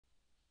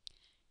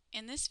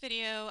In this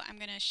video, I'm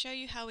going to show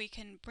you how we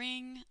can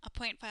bring a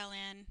point file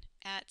in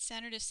at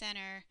center to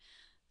center,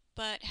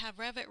 but have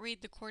Revit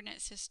read the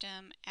coordinate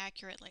system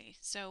accurately,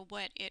 so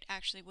what it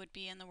actually would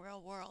be in the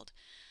real world.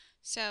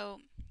 So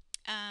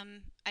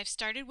I've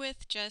started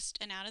with just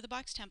an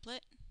out-of-the-box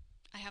template.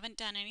 I haven't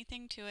done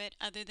anything to it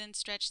other than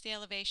stretch the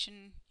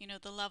elevation,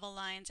 the level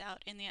lines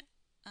out in the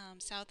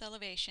south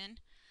elevation.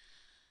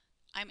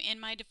 I'm in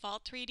my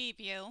default 3D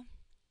view,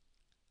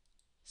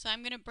 so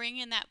I'm going to bring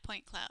in that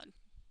point cloud.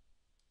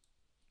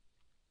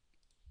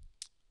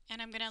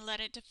 And I'm going to let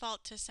it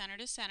default to center.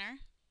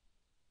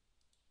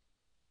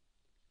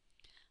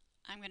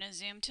 I'm going to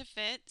zoom to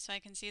fit so I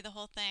can see the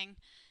whole thing.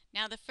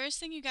 Now the first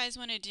thing you guys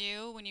want to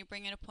do when you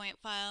bring in a point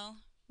file,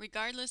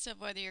 regardless of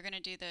whether you're going to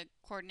do the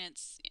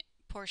coordinates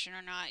portion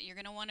or not, you're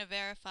going to want to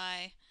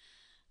verify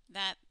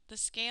that the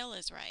scale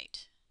is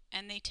right.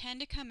 And they tend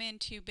to come in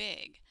too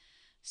big.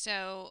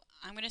 So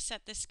I'm going to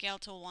set the scale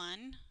to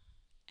 1,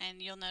 and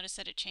you'll notice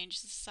that it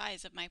changes the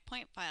size of my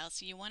point file.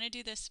 So you want to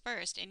do this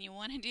first, and you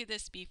want to do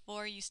this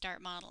before you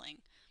start modeling.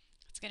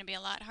 It's going to be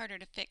a lot harder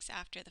to fix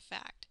after the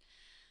fact.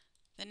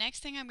 The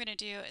next thing I'm going to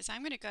do is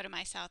I'm going to go to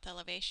my south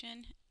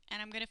elevation,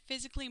 and I'm going to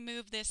physically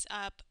move this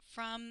up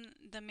from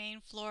the main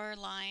floor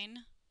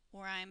line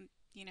where I'm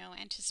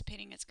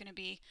anticipating it's going to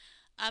be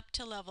up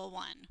to level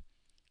 1.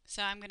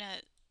 So I'm going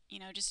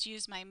to just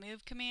use my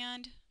move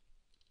command,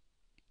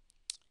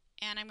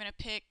 and I'm going to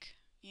pick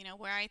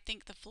where I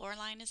think the floor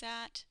line is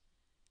at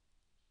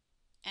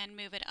and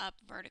move it up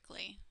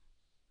vertically.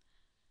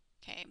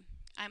 Okay,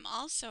 I'm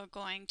also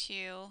going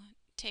to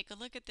take a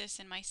look at this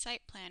in my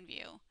site plan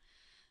view.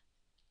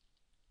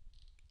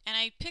 And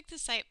I picked the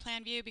site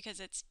plan view because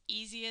it's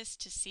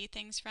easiest to see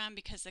things from,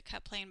 because the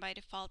cut plane by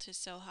default is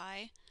so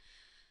high.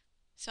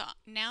 So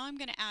now I'm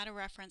going to add a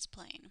reference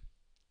plane.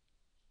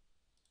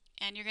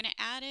 And you're going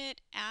to add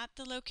it at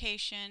the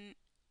location,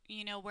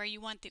 where you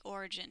want the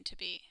origin to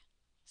be.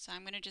 So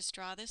I'm going to just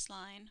draw this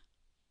line.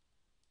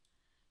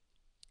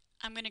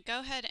 I'm going to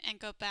go ahead and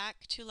go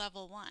back to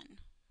level 1.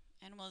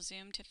 And we'll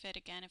zoom to fit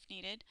again if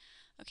needed.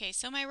 Okay,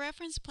 so my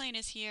reference plane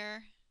is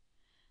here.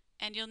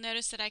 And you'll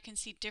notice that I can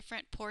see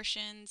different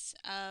portions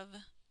of,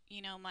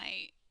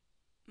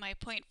 my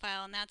point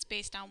file, and that's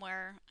based on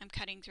where I'm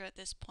cutting through at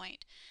this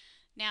point.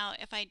 Now,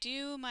 if I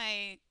do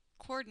my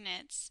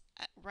coordinates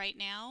right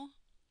now,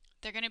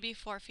 they're going to be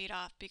 4 feet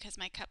off because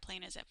my cut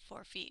plane is at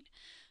 4 feet.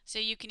 So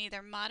you can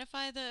either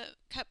modify the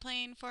cut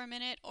plane for a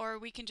minute, or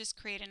we can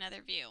just create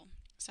another view.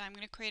 So I'm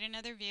going to create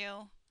another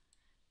view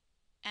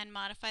and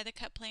modify the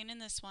cut plane in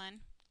this one.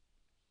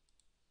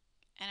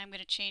 And I'm going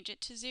to change it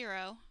to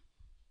 0.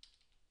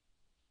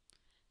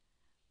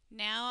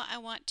 Now I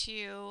want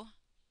to,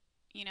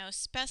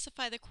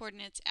 specify the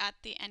coordinates at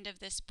the end of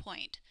this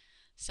point.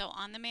 So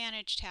on the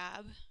Manage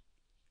tab,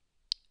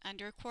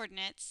 under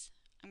Coordinates,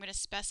 I'm going to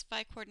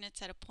specify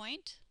coordinates at a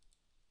point.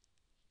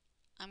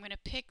 I'm going to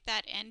pick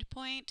that end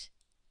point,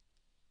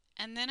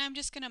 and then I'm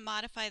just going to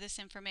modify this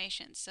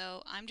information.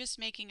 So I'm just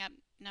making up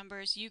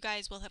numbers. You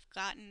guys will have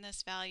gotten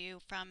this value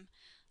from,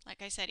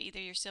 like I said, either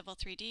your Civil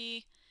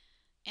 3D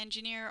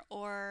engineer,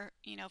 or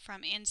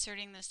from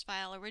inserting this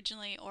file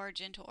originally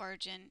origin to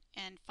origin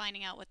and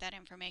finding out what that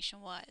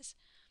information was.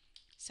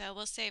 So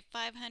we'll say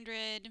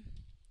 500,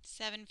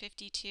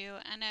 752,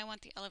 and I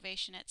want the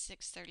elevation at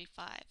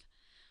 635.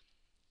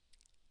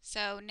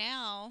 So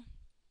now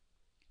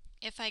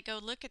if I go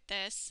look at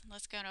this,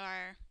 let's go to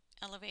our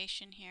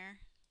elevation here,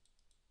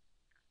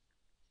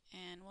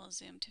 and we'll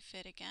zoom to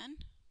fit again.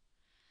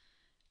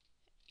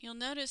 You'll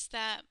notice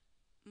that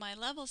my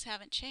levels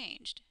haven't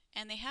changed.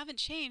 And they haven't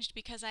changed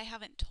because I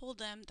haven't told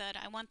them that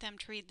I want them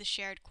to read the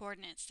shared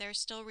coordinates. They're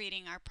still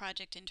reading our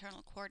project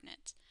internal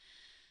coordinates.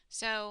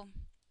 So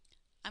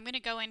I'm going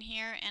to go in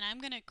here and I'm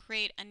going to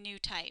create a new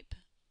type.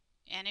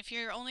 And if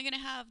you're only going to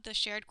have the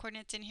shared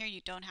coordinates in here, you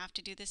don't have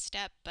to do this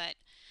step, but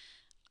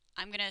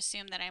I'm going to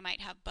assume that I might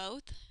have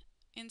both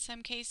in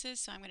some cases.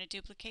 So I'm going to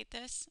duplicate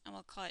this and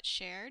we'll call it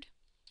shared.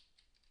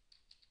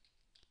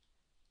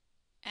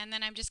 And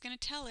then I'm just going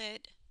to tell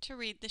it to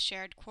read the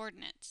shared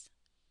coordinates.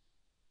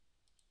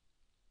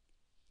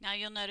 Now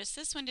you'll notice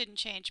this one didn't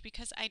change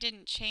because I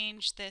didn't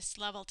change this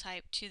level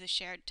type to the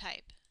shared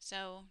type.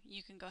 So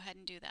you can go ahead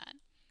and do that.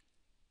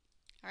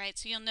 Alright,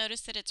 so you'll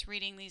notice that it's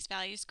reading these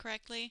values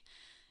correctly.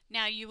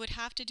 Now you would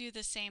have to do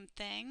the same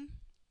thing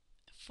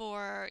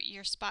for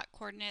your spot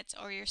coordinates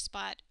or your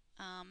spot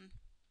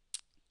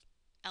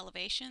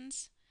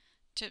elevations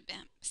to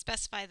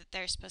specify that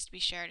they're supposed to be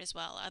shared as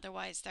well.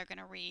 Otherwise they're going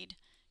to read,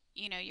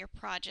 your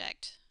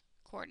project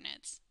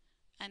coordinates.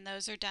 And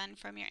those are done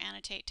from your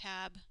Annotate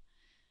tab,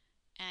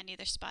 and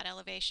either spot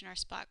elevation or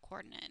spot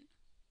coordinate,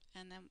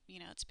 and then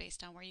it's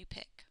based on where you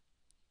pick.